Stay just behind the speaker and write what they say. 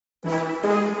Greetings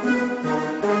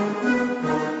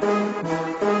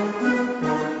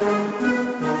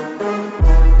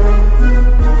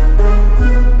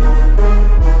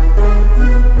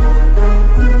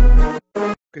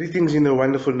in the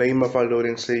wonderful name of our Lord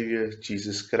and Savior,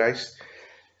 Jesus Christ.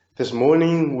 This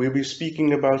morning we'll be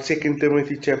speaking about 2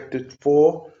 Timothy chapter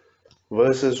 4,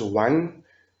 verses 1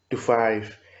 to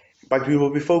 5. But we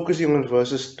will be focusing on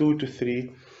verses 2 to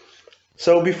 3.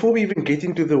 So before we even get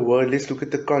into the word, let's look at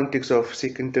the context of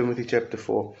 2 Timothy chapter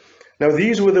 4. Now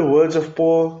these were the words of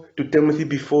Paul to Timothy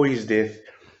before his death.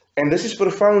 And this is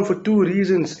profound for two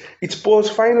reasons. It's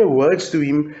Paul's final words to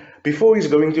him before he's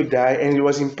going to die, and it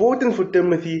was important for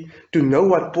Timothy to know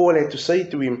what Paul had to say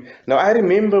to him. Now I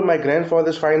remember my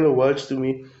grandfather's final words to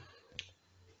me: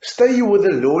 stay with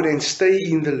the Lord and stay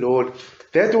in the Lord.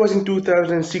 That was in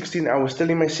 2016. I was still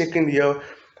in my second year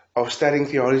of studying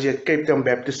theology at Cape Town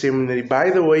Baptist Seminary. By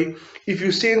the way, if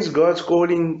you sense God's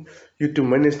calling you to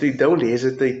ministry, don't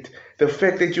hesitate. The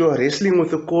fact that you are wrestling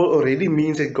with the call already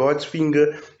means that God's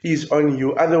finger is on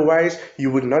you. Otherwise,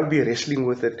 you would not be wrestling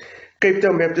with it. Cape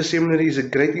Town Baptist Seminary is a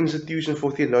great institution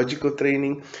for theological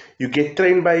training. You get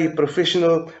trained by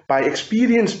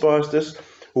experienced pastors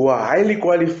who are highly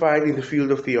qualified in the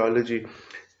field of theology.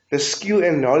 The skill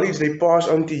and knowledge they pass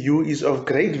on to you is of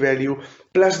great value,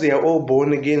 plus they are all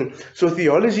born again. So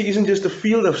theology isn't just a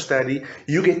field of study,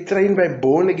 you get trained by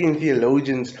born again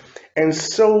theologians. And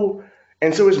so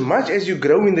as much as you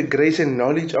grow in the grace and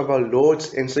knowledge of our Lord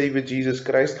and Savior Jesus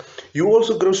Christ, you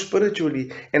also grow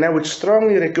spiritually. And I would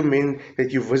strongly recommend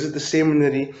that you visit the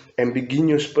seminary and begin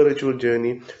your spiritual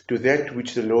journey to that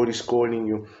which the Lord is calling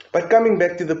you. But coming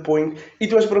back to the point,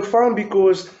 it was profound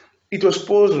because it was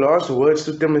Paul's last words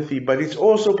to Timothy, but it's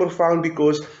also profound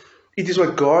because it is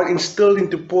what God instilled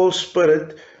into Paul's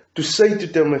spirit to say to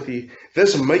Timothy,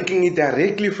 thus making it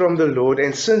directly from the Lord.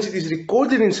 And since it is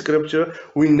recorded in Scripture,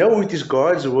 we know it is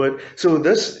God's word. So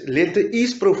this letter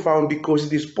is profound because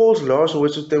it is Paul's last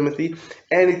words to Timothy,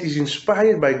 and it is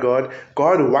inspired by God.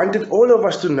 God wanted all of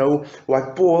us to know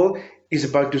what Paul is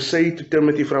about to say to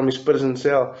Timothy from his prison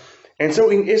cell. And so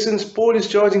in essence, Paul is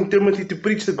charging Timothy to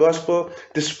preach the gospel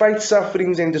despite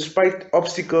sufferings and despite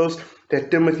obstacles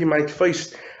that Timothy might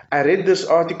face. I read this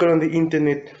article on the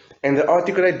internet, and the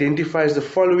article identifies the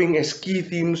following as key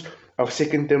themes of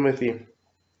 2 Timothy.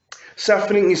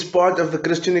 Suffering is part of the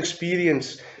Christian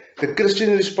experience. The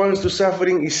Christian response to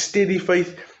suffering is steady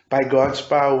faith by God's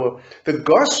power. The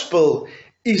gospel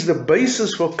is the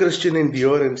basis for Christian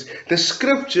endurance. The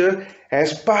scripture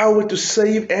has power to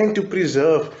save and to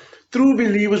preserve. True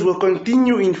believers will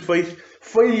continue in faith.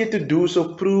 Failure to do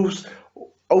so proves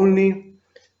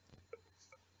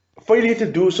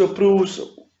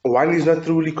one is not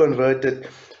truly converted.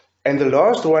 And the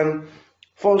last one,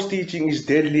 false teaching is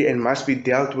deadly and must be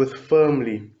dealt with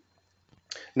firmly.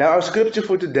 Now our scripture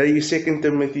for today is 2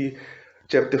 Timothy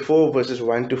chapter 4 verses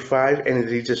 1 to 5, and it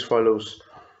reads as follows.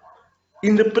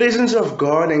 In the presence of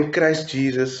God and Christ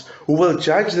Jesus, who will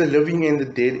judge the living and the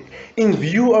dead, in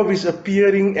view of his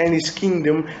appearing and his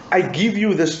kingdom, I give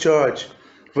you this charge.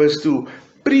 Verse 2,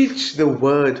 preach the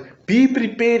word. Be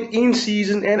prepared in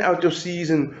season and out of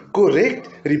season. Correct,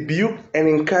 rebuke, and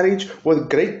encourage with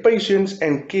great patience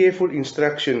and careful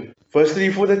instruction. Verse 3,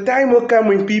 for the time will come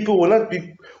when people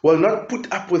will not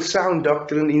put up with sound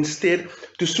doctrine. Instead,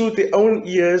 to suit their own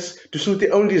ears, to suit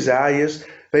their own desires,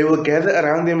 they will gather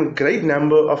around them a great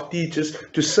number of teachers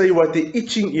to say what their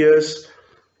itching ears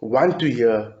want to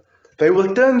hear. They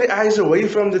will turn their eyes away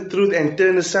from the truth and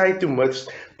turn aside to myths.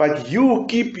 But you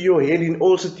keep your head in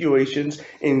all situations,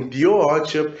 endure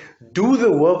hardship, do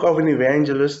the work of an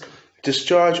evangelist,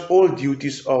 discharge all the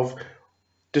duties of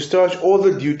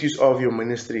your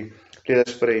ministry. Let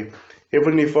us pray.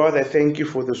 Heavenly Father, I thank you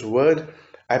for this word.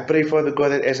 I pray, Father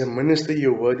God, that as a minister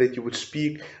your word, that you would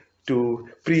speak to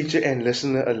preacher and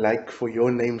listener alike for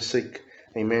your name's sake.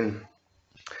 Amen.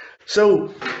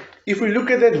 So, if we look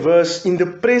at that verse, in the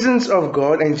presence of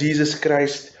God and Jesus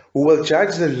Christ, who will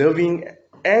judge the living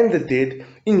and the dead,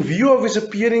 in view of his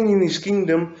appearing in his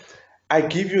kingdom, I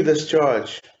give you this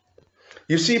charge.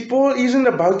 You see, Paul isn't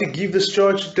about to give this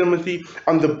charge to Timothy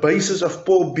on the basis of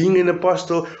Paul being an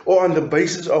apostle or on the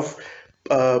basis of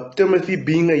Timothy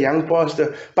being a young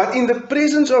pastor, but in the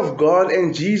presence of God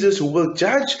and Jesus, who will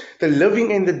judge the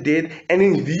living and the dead, and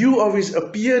in view of his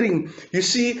appearing. You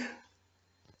see,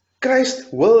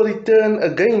 Christ will return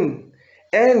again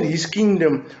and his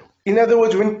kingdom. In other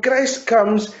words, when Christ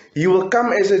comes, he will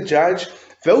come as a judge.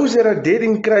 Those that are dead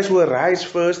in Christ will rise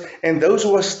first, and those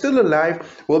who are still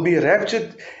alive will be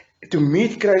raptured to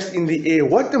meet Christ in the air.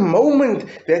 What a moment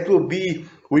that will be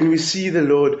when we see the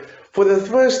Lord. for the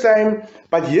first time.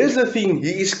 But here's the thing,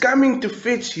 he is coming to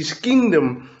fetch his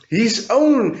kingdom, his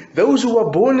own, those who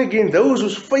are born again, those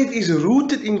whose faith is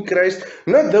rooted in Christ,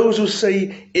 not those who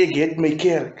say, "Ek het my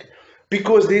kerk."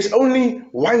 Because there's only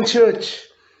one church.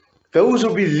 Those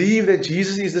who believe that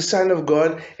Jesus is the Son of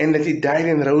God and that He died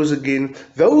and rose again.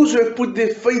 Those who have put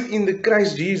their faith in the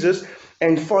Christ Jesus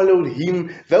and followed Him.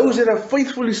 Those that are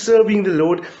faithfully serving the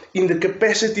Lord in the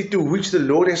capacity to which the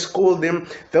Lord has called them.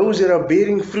 Those that are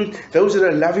bearing fruit. Those that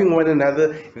are loving one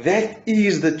another. That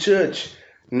is the church,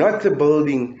 not the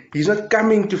building. He's not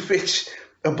coming to fetch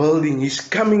a building. He's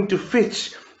coming to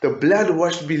fetch the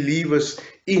blood-washed believers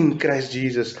in Christ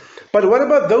Jesus. But what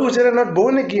about those that are not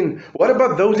born again? What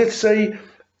about those that say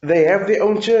they have their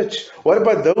own church? What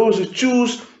about those who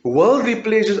choose worldly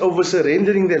pleasures over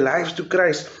surrendering their lives to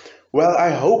Christ? Well, I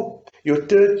hope your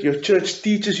church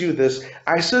teaches you this.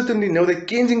 I certainly know that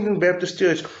Kensington Baptist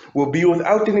Church will be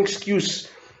without an excuse,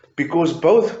 because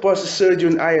both Pastor Sergio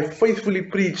and I have faithfully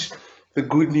preached the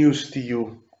good news to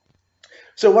you.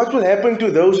 So what will happen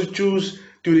to those who choose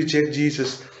to reject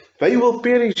Jesus? They will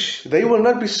perish. They will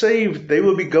not be saved. They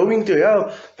will be going to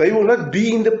hell. They will not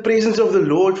be in the presence of the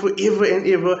Lord forever and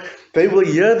ever. They will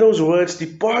hear those words,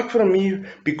 "Depart from me,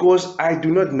 because I do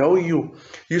not know you."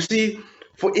 You see,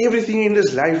 for everything in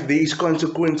this life, there is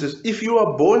consequences. If you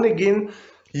are born again,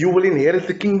 you will inherit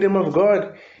the kingdom of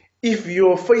God. If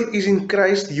your faith is in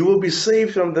Christ, you will be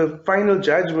saved from the final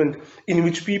judgment, in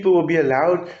which people will be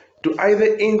allowed to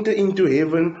either enter into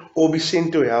heaven or be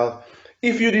sent to hell.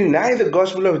 If you deny the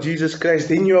gospel of Jesus Christ,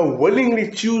 then you are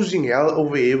willingly choosing hell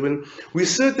over heaven. We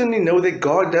certainly know that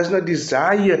God does not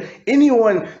desire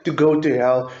anyone to go to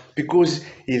hell, because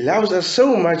He loves us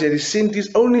so much that He sent His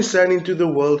only Son into the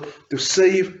world to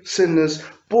save sinners.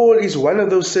 Paul is one of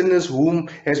those sinners whom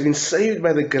has been saved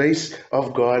by the grace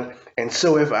of God, and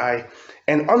so have I.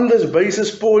 And on this basis,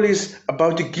 Paul is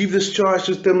about to give this charge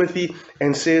to Timothy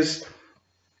and says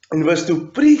in verse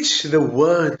 2, preach the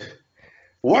word.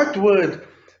 What word?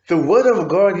 The word of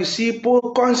God. You see,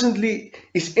 Paul constantly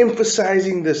is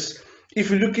emphasizing this.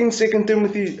 If you look in 2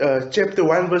 Timothy chapter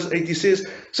 1 verse 8, he says,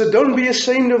 "So don't be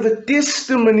ashamed of the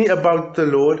testimony about the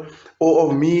Lord, or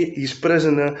of me, his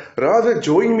prisoner. Rather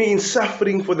join me in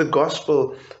suffering for the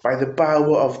gospel by the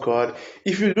power of God."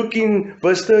 If you look in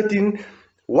verse 13,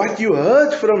 what you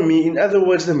heard from me, in other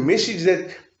words, the message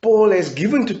that Paul has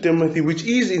given to Timothy, which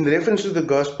is in reference to the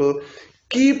gospel,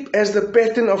 keep as the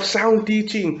pattern of sound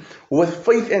teaching with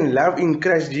faith and love in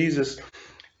Christ Jesus.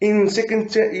 In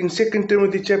 2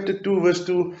 Timothy chapter 2 verse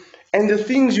 2, "And the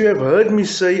things you have heard me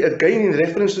say," again in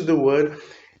reference to the word,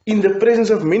 "in the presence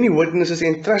of many witnesses,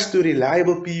 entrust to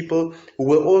reliable people who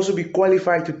will also be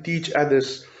qualified to teach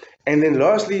others." And then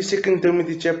lastly, 2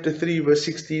 Timothy chapter 3 verse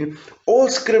 16, "All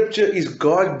scripture is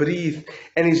God-breathed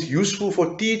and is useful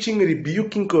for teaching,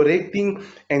 rebuking, correcting,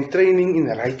 and training in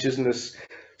righteousness."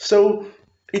 So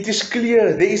it is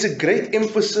clear there is a great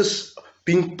emphasis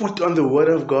being put on the word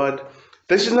of God.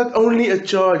 This is not only a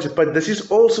charge, but this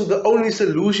is also the only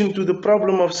solution to the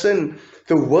problem of sin.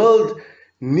 The world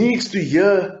needs to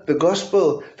hear the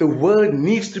gospel. The word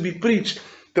needs to be preached.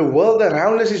 The world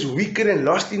around us is wicked and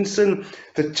lost in sin.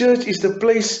 The church is the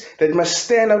place that must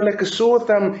stand out like a sore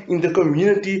thumb in the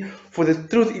community for the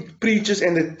truth it preaches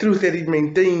and the truth that it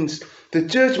maintains. The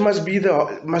church must be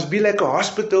like a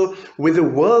hospital where the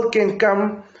world can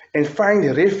come and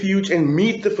find refuge and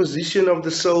meet the physician of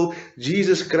the soul,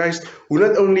 Jesus Christ, who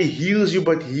not only heals you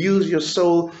but heals your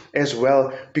soul as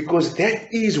well, because that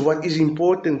is what is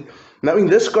important. Now in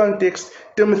this context,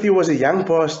 Timothy was a young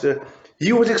pastor.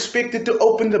 He was expected to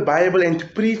open the Bible and to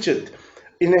preach it.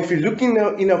 And if you look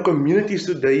in our communities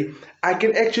today, I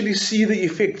can actually see the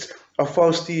effects of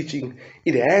false teaching.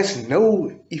 It has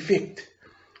no effect.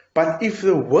 But if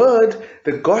the word,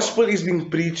 the gospel is being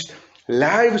preached,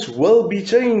 lives will be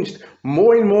changed.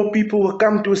 More and more people will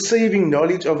come to a saving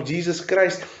knowledge of Jesus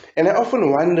Christ. And I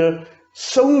often wonder,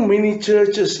 so many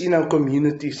churches in our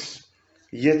communities,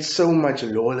 yet so much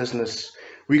lawlessness.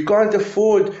 We can't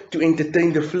afford to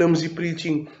entertain the flimsy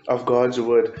preaching of God's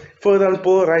word. Further on,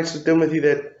 Paul writes to Timothy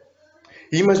that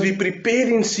he must be prepared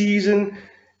in season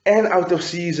and out of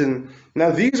season. Now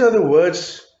these are the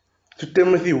words to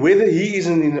Timothy. Whether he is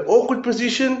in an awkward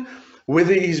position,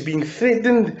 whether he is being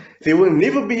threatened, there will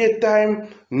never be a time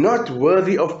not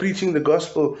worthy of preaching the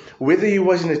gospel. Whether he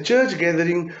was in a church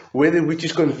gathering, whether which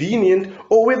is convenient,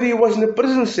 or whether he was in a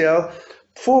prison cell,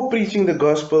 for preaching the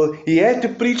gospel, he had to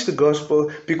preach the gospel,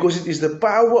 because it is the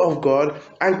power of God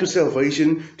unto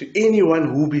salvation to anyone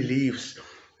who believes.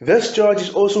 This charge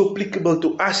is also applicable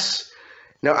to us.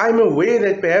 Now I'm aware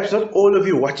that perhaps not all of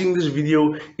you watching this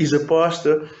video is a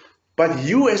pastor, But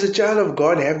you as a child of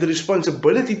God have the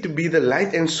responsibility to be the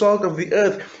light and salt of the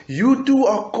earth. You too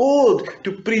are called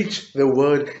to preach the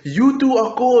word. You too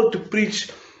are called to preach,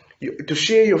 to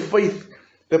share your faith.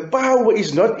 The power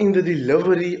is not in the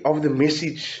delivery of the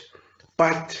message,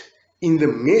 but in the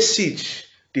message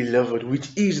delivered, which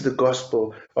is the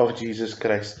gospel of Jesus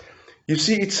Christ. You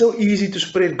see, it's so easy to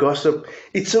spread gossip.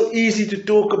 It's so easy to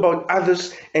talk about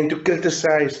others and to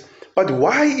criticize. But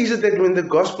why is it that when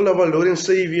the gospel of our Lord and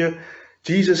Savior,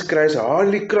 Jesus Christ,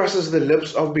 hardly crosses the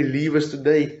lips of believers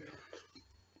today?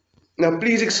 Now,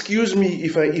 please excuse me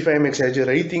if I am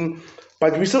exaggerating,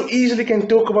 but we so easily can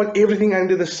talk about everything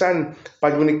under the sun.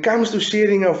 But when it comes to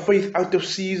sharing our faith out of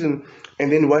season, and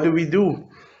then what do?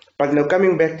 But now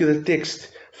coming back to the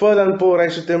text, further on Paul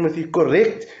writes to Timothy,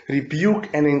 correct, rebuke,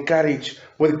 and encourage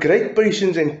with great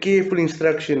patience and careful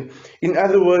instruction. In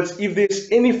other words, if there's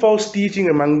any false teaching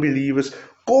among believers,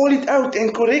 call it out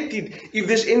and correct it. If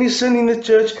there's any sin in the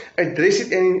church, address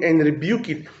it and rebuke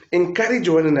it. Encourage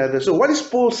one another. So what is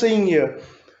Paul saying here?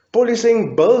 Paul is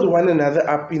saying build one another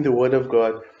up in the word of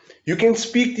God. You can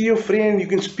speak to your friend, you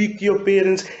can speak to your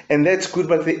parents, and that's good.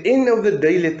 But at the end of the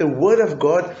day, let the word of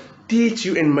God teach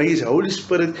you, and may His Holy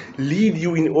Spirit lead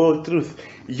you in all truth.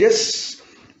 Yes,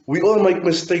 we all make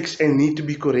mistakes and need to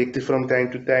be corrected from time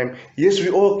to time. Yes, we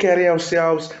all carry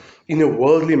ourselves in a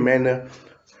worldly manner.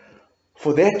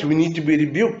 For that, we need to be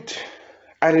rebuked.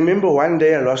 I remember one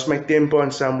day I lost my temper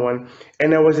on someone,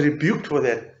 and I was rebuked for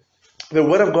that. The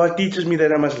Word of God teaches me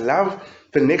that I must love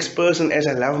the next person as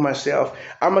I love myself.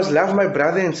 I must love my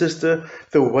brother and sister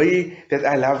the way that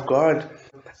I love God.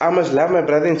 I must love my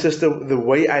brother and sister the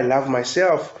way I love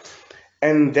myself.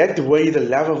 And that way the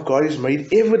love of God is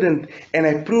made evident, and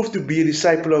I prove to be a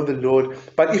disciple of the Lord.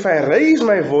 But if I raise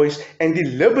my voice and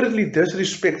deliberately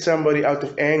disrespect somebody out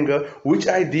of anger, which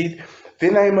I did,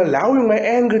 then I am allowing my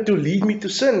anger to lead me to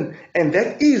sin, and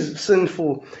that is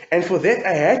sinful. And for that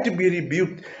I had to be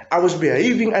rebuked. I was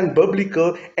behaving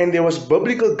unbiblical, and there was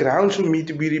biblical grounds for me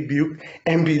to be rebuked.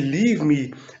 And believe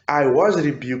me, I was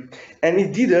rebuked, and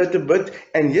it did hurt a bit,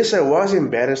 and yes, I was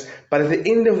embarrassed, but at the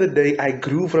end of the day, I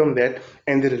grew from that,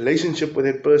 and the relationship with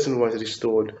that person was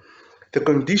restored. The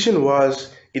condition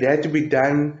was, it had to be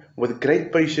done with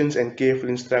great patience and careful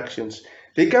instructions.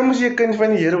 Jy kan mos jy kind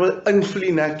van die Here wil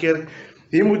invloei na kerk.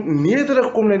 Jy moet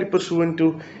nederig kom na die persoon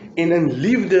toe en in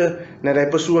liefde na die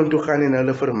persoon toe gaan en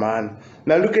hulle vermaan.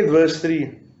 Now look at verse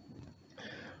 3.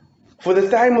 For the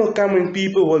time will come when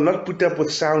people will not put up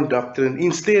with sound doctrine.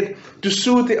 Instead, to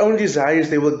suit their own desires,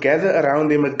 they will gather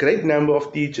around them a great number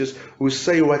of teachers who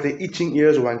say what their itching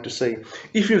ears want to say.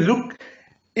 If you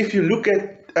look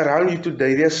at around you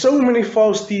today, there are so many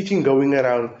false teaching going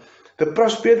around. The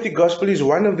prosperity gospel is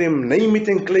one of them. Name it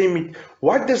and claim it.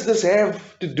 What does this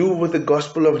have to do with the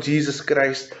gospel of Jesus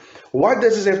Christ? What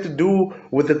does this have to do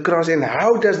with the cross, and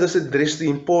how does this address the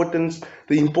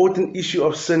important issue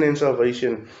of sin and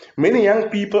salvation? Many young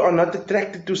people are not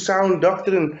attracted to sound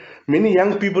doctrine. Many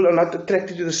young people are not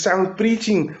attracted to the sound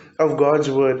preaching of God's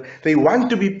word. They want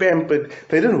to be pampered.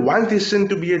 They don't want their sin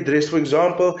to be addressed. For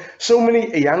example, so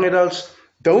many young adults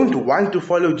don't want to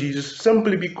follow Jesus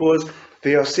simply because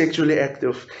they are sexually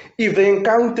active. If they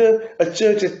encounter a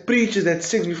church that preaches that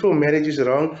sex before marriage is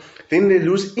wrong, then they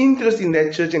lose interest in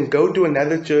that church and go to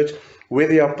another church where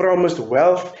they are promised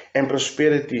wealth and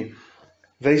prosperity.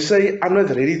 They say, I'm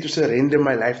not ready to surrender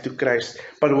my life to Christ.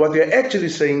 But what they're actually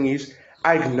saying is,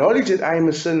 I acknowledge that I am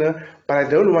a sinner, but I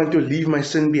don't want to leave my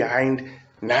sin behind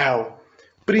now.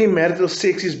 Premarital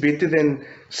sex is better than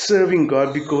serving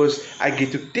God because I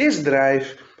get to test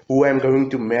drive who I'm going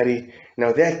to marry.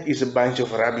 Now that is a bunch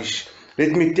of rubbish.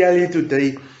 Let me tell you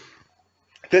today,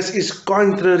 this is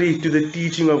contrary to the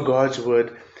teaching of God's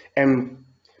word. And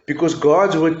because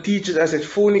God's word teaches us that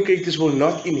fornicators will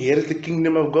not inherit the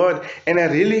kingdom of God. And I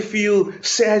really feel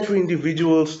sad for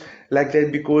individuals like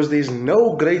that, because there is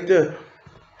no greater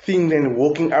thing than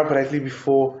walking uprightly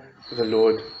before the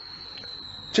Lord.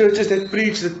 Churches that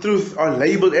preach the truth are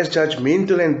labeled as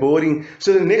judgmental and boring.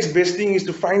 So the next best thing is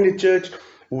to find a church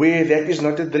where that is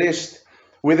not addressed,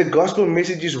 where the gospel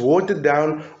message is watered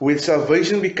down, where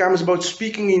salvation becomes about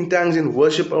speaking in tongues and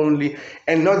worship only,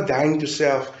 and not dying to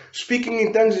self. Speaking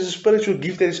in tongues is a spiritual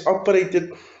gift that is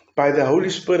operated by the Holy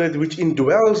Spirit, which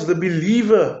indwells the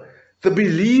believer. The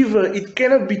believer, it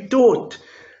cannot be taught.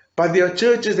 But there are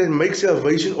churches that make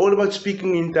salvation all about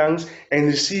speaking in tongues and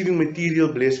receiving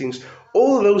material blessings.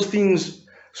 All those things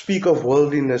speak of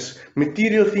worldliness,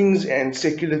 material things and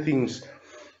secular things.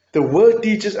 The word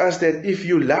teaches us that if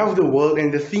you love the world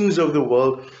and the things of the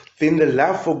world, then the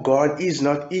love for God is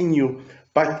not in you.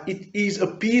 but it is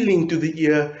appealing to the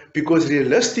ear because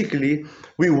realistically,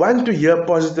 we want to hear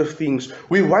positive things.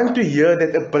 We want to hear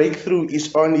that a breakthrough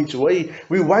is on its way.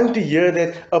 We want to hear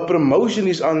that a promotion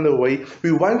is on the way.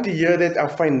 We want to hear that our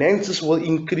finances will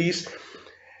increase.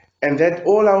 And that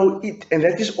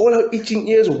is all our itching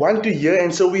ears want to hear.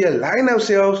 And so we align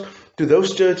ourselves to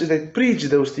those churches that preach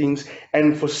those things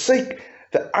and forsake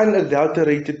the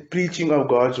unadulterated preaching of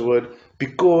God's word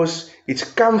because it's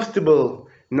comfortable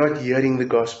not hearing the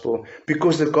gospel,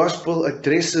 because the gospel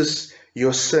addresses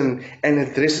your sin and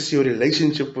addresses your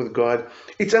relationship with God.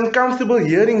 It's uncomfortable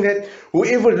hearing that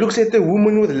whoever looks at a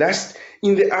woman with lust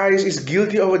in their eyes is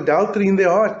guilty of adultery in their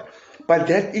heart. But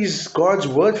that is God's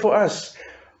word for us.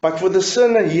 But for the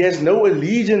sinner, he has no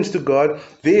allegiance to God,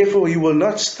 therefore he will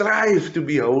not strive to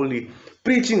be holy.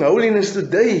 Preaching holiness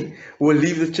today will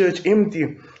leave the church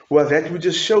empty, while that would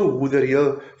just show who the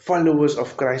real followers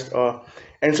of Christ are.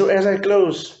 And so as I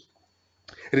close,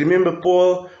 remember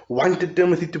Paul wanted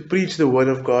Timothy to preach the word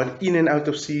of God in and out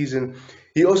of season.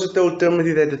 He also told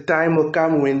Timothy that the time will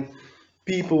come when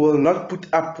people will not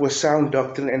put up with sound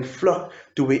doctrine and flock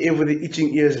to wherever the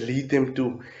itching ears lead them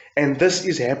to. And this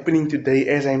is happening today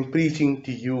as I'm preaching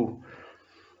to you.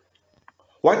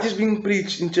 What is being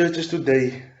preached in churches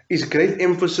today is great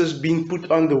emphasis being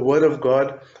put on the word of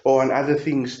God or on other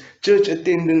things. Church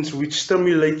attendance which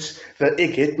stimulates the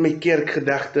ek het my kerk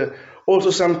gedagte.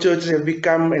 Also, some churches have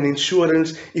become an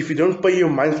insurance. If you don't pay your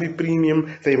monthly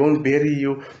premium, they won't bury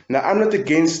you. Now, I'm not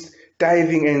against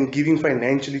tithing and giving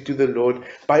financially to the Lord.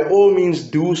 By all means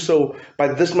do so,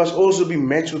 but this must also be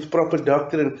matched with proper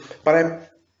doctrine. But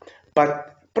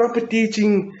proper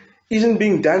teaching isn't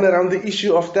being done around the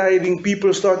issue of tithing. People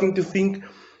are starting to think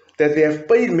that they have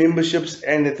paid memberships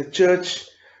and that the church,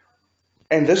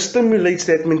 and this stimulates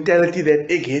that mentality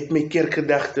that ek het my kerk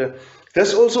gedagte.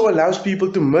 This also allows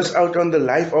people to miss out on the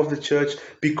life of the church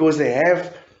because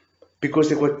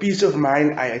they've got peace of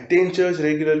mind. I attend church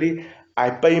regularly,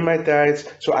 I pay my tithes,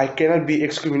 so I cannot be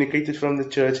excommunicated from the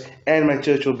church and my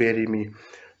church will bury me.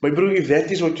 My bro, if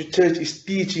that is what your church is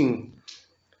teaching,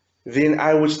 then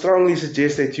I would strongly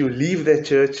suggest that you leave that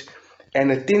church and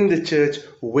attend the church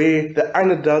where the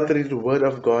unadulterated word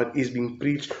of God is being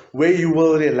preached, where you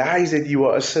will realize that you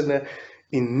are a sinner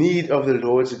in need of the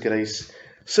Lord's grace.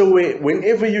 So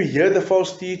whenever you hear the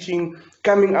false teaching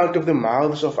coming out of the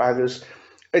mouths of others,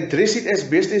 address it as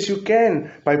best as you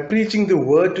can by preaching the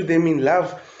word to them in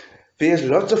love. There's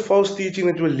lots of false teaching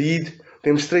that will lead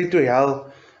them straight to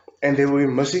hell, and they will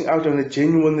be missing out on a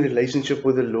genuine relationship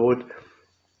with the Lord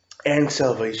and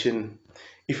salvation.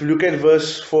 If you look at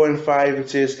verse 4 and 5, it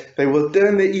says, they will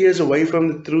turn their ears away from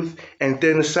the truth and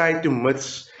turn aside to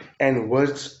myths and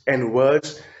words.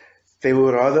 They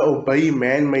will rather obey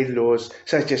man-made laws,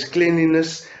 such as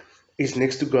cleanliness is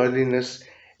next to godliness,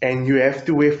 and you have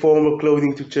to wear formal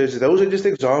clothing to church. Those are just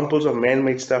examples of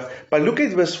man-made stuff. But look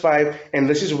at verse 5, and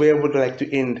this is where I would like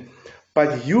to end.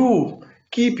 But you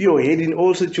keep your head in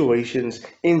all situations,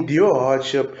 endure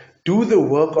hardship, do the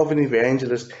work of an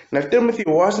evangelist. Now, Timothy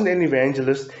wasn't an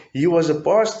evangelist, he was a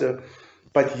pastor,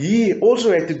 but he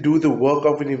also had to do the work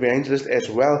of an evangelist as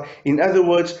well. In other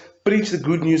words, preach the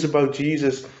good news about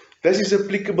Jesus. This is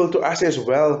applicable to us as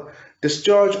well.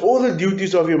 Discharge all the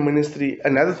duties of your ministry.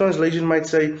 Another translation might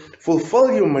say,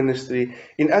 fulfill your ministry.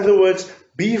 In other words,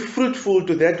 be fruitful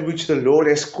to that which the Lord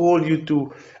has called you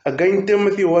to. Again,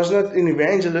 Timothy was not an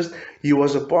evangelist, he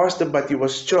was a pastor, but he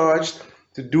was charged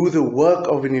to do the work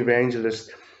of an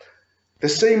evangelist. The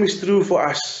same is true for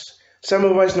us. Some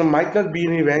of us might not be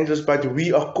an evangelist, but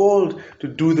we are called to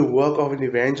do the work of an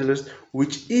evangelist,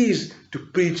 which is to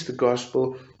preach the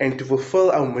gospel and to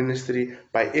fulfill our ministry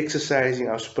by exercising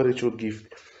our spiritual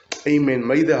gift. Amen.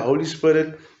 May the Holy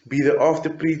Spirit be the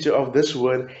after preacher of this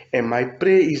word, and my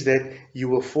prayer is that you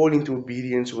will fall into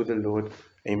obedience with the Lord.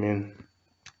 Amen.